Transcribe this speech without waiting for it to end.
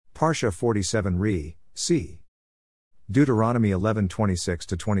Parsha 47 Re, c. Deuteronomy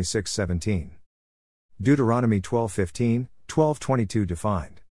 11:26-26:17. Deuteronomy 12:15, 12:22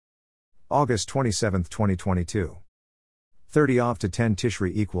 defined. August 27, 2022. 30 Av to 10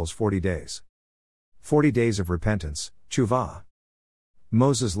 Tishri equals 40 days. 40 days of repentance, Chuvah.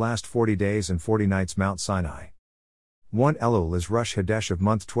 Moses' last 40 days and 40 nights Mount Sinai. 1 Elul is Rosh Hadesh of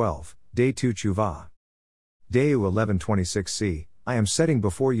month 12, day 2 Chuvah. Deu 11:26c, I am setting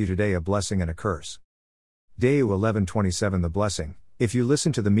before you today a blessing and a curse. Deu 11:27 the blessing, if you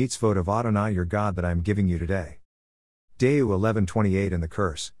listen to the mitzvot of Adonai your God that I am giving you today. Deu 11:28 and the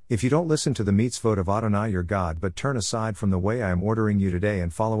curse, if you don't listen to the mitzvot of Adonai your God but turn aside from the way I am ordering you today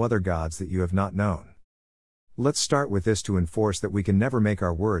and follow other gods that you have not known. Let's start with this to enforce that we can never make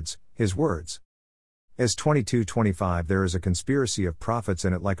our words, his words. As 22:25 there is a conspiracy of prophets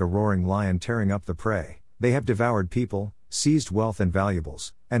in it like a roaring lion tearing up the prey, they have devoured people, seized wealth and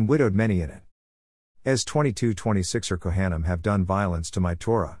valuables, and widowed many in it. As 22:26 Kohanim have done violence to my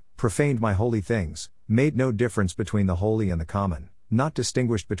Torah, profaned my holy things, made no difference between the holy and the common, not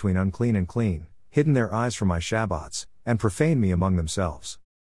distinguished between unclean and clean, hidden their eyes from my Shabbats, and profaned me among themselves.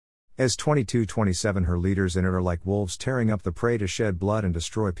 As 22:27 her leaders in it are like wolves tearing up the prey to shed blood and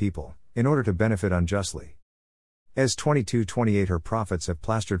destroy people, in order to benefit unjustly. As 22:28 her prophets have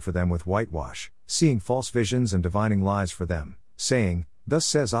plastered for them with whitewash, seeing false visions and divining lies for them, saying, Thus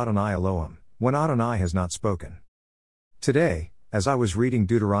says Adonai Elohim, when Adonai has not spoken. Today, as I was reading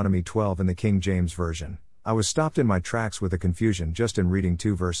Deuteronomy 12 in the King James Version, I was stopped in my tracks with a confusion just in reading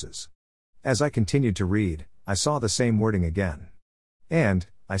 2 verses. As I continued to read, I saw the same wording again. And,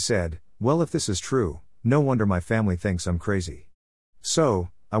 I said, well if this is true, no wonder my family thinks I'm crazy. So,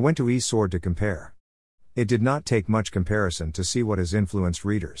 I went to eSword to compare. It did not take much comparison to see what has influenced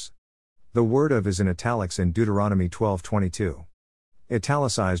readers. The word of is in italics in Deuteronomy 12:22.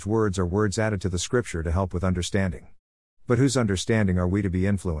 Italicized words are words added to the scripture to help with understanding. But whose understanding are we to be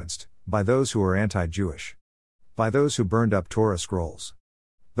influenced? By those who are anti-Jewish. By those who burned up Torah scrolls.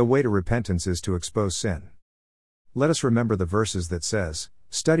 The way to repentance is to expose sin. Let us remember the verses that says,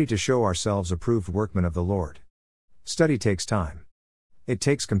 study to show ourselves approved workmen of the Lord. Study takes time. It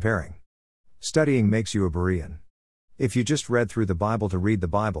takes comparing. Studying makes you a Berean. If you just read through the Bible to read the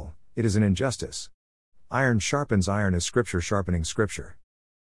Bible, it is an injustice. Iron sharpens iron is scripture sharpening scripture.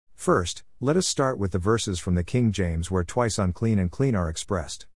 First, let us start with the verses from the King James where twice unclean and clean are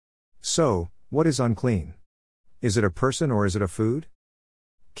expressed. So, what is unclean? Is it a person or is it a food?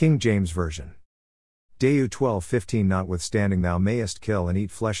 King James Version. Deu 12:15 Notwithstanding thou mayest kill and eat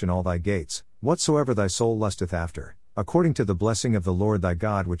flesh in all thy gates, whatsoever thy soul lusteth after, according to the blessing of the Lord thy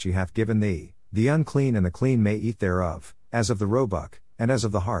God which he hath given thee, the unclean and the clean may eat thereof, as of the roebuck, and as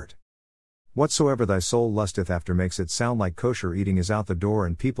of the hart. Whatsoever thy soul lusteth after makes it sound like kosher eating is out the door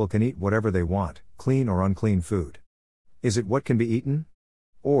and people can eat whatever they want, clean or unclean food. Is it what can be eaten?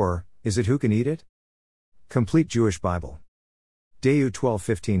 Or, is it who can eat it? Complete Jewish Bible. Deu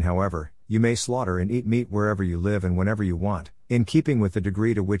 12:15 However, you may slaughter and eat meat wherever you live and whenever you want, in keeping with the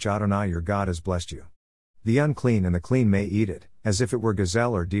degree to which Adonai your God has blessed you. The unclean and the clean may eat it, as if it were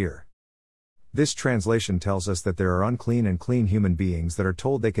gazelle or deer. This translation tells us that there are unclean and clean human beings that are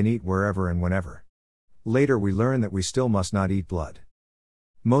told they can eat wherever and whenever. Later we learn that we still must not eat blood.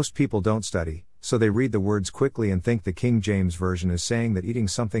 Most people don't study, so they read the words quickly and think the King James Version is saying that eating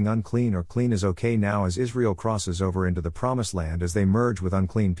something unclean or clean is okay now as Israel crosses over into the Promised Land as they merge with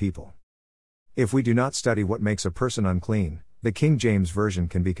unclean people. If we do not study what makes a person unclean, the King James Version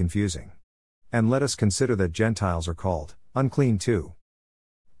can be confusing. And let us consider that Gentiles are called unclean too.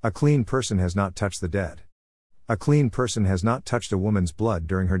 A clean person has not touched the dead. A clean person has not touched a woman's blood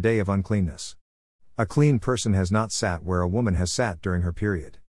during her day of uncleanness. A clean person has not sat where a woman has sat during her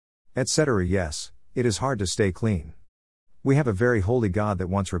period. Etc. Yes, it is hard to stay clean. We have a very holy God that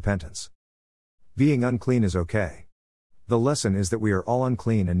wants repentance. Being unclean is okay. The lesson is that we are all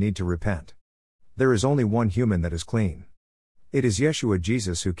unclean and need to repent. There is only one human that is clean. It is Yeshua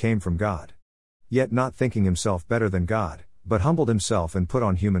Jesus who came from God. Yet not thinking himself better than God, but humbled himself and put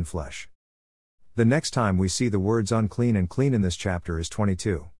on human flesh. The next time we see the words unclean and clean in this chapter is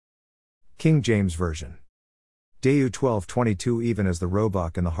 22. King James Version. Deu 12:22 Even as the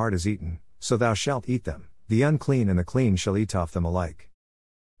roebuck and the hart is eaten, so thou shalt eat them, the unclean and the clean shall eat off them alike.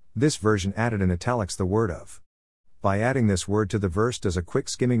 This version added in italics the word of. By adding this word to the verse does a quick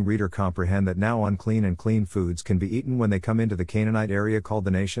skimming reader comprehend that now unclean and clean foods can be eaten when they come into the Canaanite area called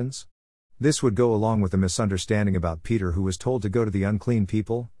the nations? This would go along with the misunderstanding about Peter who was told to go to the unclean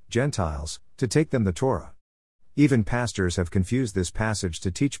people, Gentiles, to take them the Torah. Even pastors have confused this passage to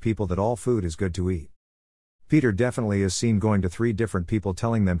teach people that all food is good to eat. Peter definitely is seen going to 3 different people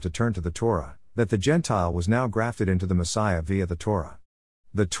telling them to turn to the Torah, that the Gentile was now grafted into the Messiah via the Torah.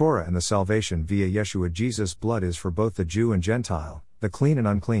 The Torah and the salvation via Yeshua Jesus' blood is for both the Jew and Gentile, the clean and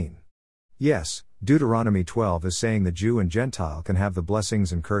unclean. Yes, Deuteronomy 12 is saying the Jew and Gentile can have the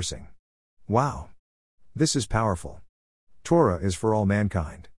blessings and cursing. Wow! This is powerful. Torah is for all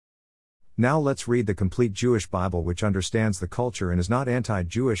mankind. Now let's read the complete Jewish Bible, which understands the culture and is not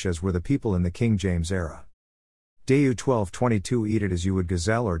anti-Jewish as were the people in the King James era. Deu 12:22 Eat it as you would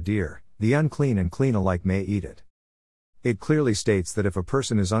gazelle or deer, the unclean and clean alike may eat it. It clearly states that if a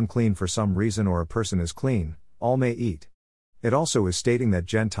person is unclean for some reason or a person is clean, all may eat. It also is stating that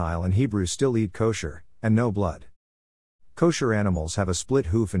Gentile and Hebrew still eat kosher, and no blood. Kosher animals have a split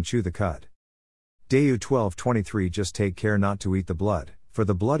hoof and chew the cud. Deu 12:23 Just take care not to eat the blood, for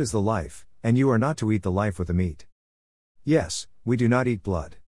the blood is the life, and you are not to eat the life with the meat. Yes, we do not eat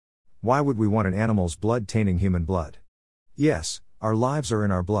blood. Why would we want an animal's blood tainting human blood? Yes, our lives are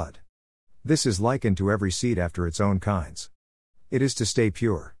in our blood. This is likened to every seed after its own kinds. It is to stay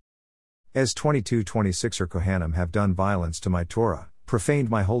pure. As 22:26 Or Kohanim have done violence to my Torah,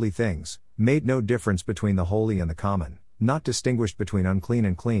 profaned my holy things, made no difference between the holy and the common, not distinguished between unclean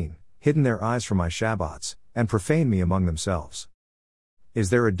and clean, hidden their eyes from my Shabbats, and profaned me among themselves.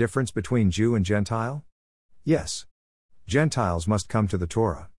 Is there a difference between Jew and Gentile? Yes. Gentiles must come to the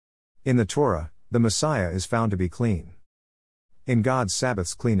Torah. In the Torah, the Messiah is found to be clean. In God's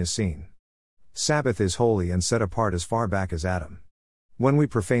Sabbaths clean is seen. Sabbath is holy and set apart as far back as Adam. When we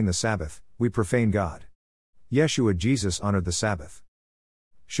profane the Sabbath, we profane God. Yeshua Jesus honored the Sabbath.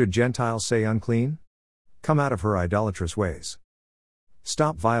 Should Gentiles say unclean? Come out of her idolatrous ways.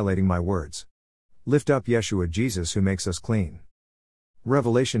 Stop violating my words. Lift up Yeshua Jesus who makes us clean.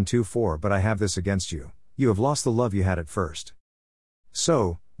 Revelation 2:4 But I have this against you, you have lost the love you had at first.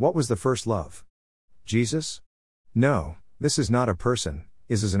 So, what was the first love? Jesus? No, this is not a person,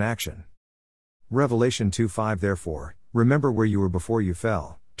 is an action. Revelation 2:5 Therefore, remember where you were before you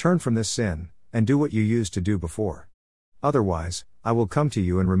fell, turn from this sin, and do what you used to do before. Otherwise, I will come to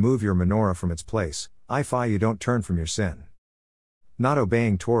you and remove your menorah from its place, if you don't turn from your sin. Not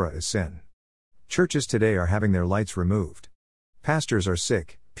obeying Torah is sin. Churches today are having their lights removed. Pastors are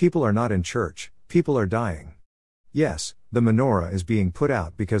sick, people are not in church, people are dying. Yes, the menorah is being put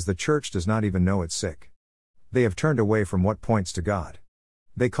out because the church does not even know it's sick. They have turned away from what points to God.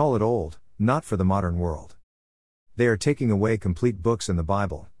 They call it old, not for the modern world. They are taking away complete books in the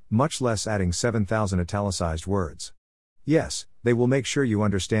Bible, much less adding 7,000 italicized words. Yes, they will make sure you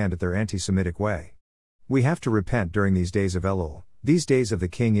understand it their anti-Semitic way. We have to repent during these days of Elul. These days of the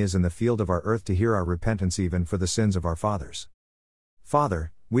King is in the field of our earth to hear our repentance even for the sins of our fathers.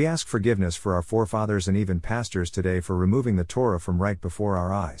 Father, we ask forgiveness for our forefathers and even pastors today for removing the Torah from right before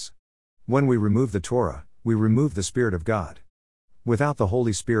our eyes. When we remove the Torah, we remove the Spirit of God. Without the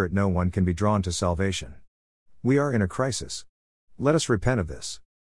Holy Spirit no one can be drawn to salvation. We are in a crisis. Let us repent of this.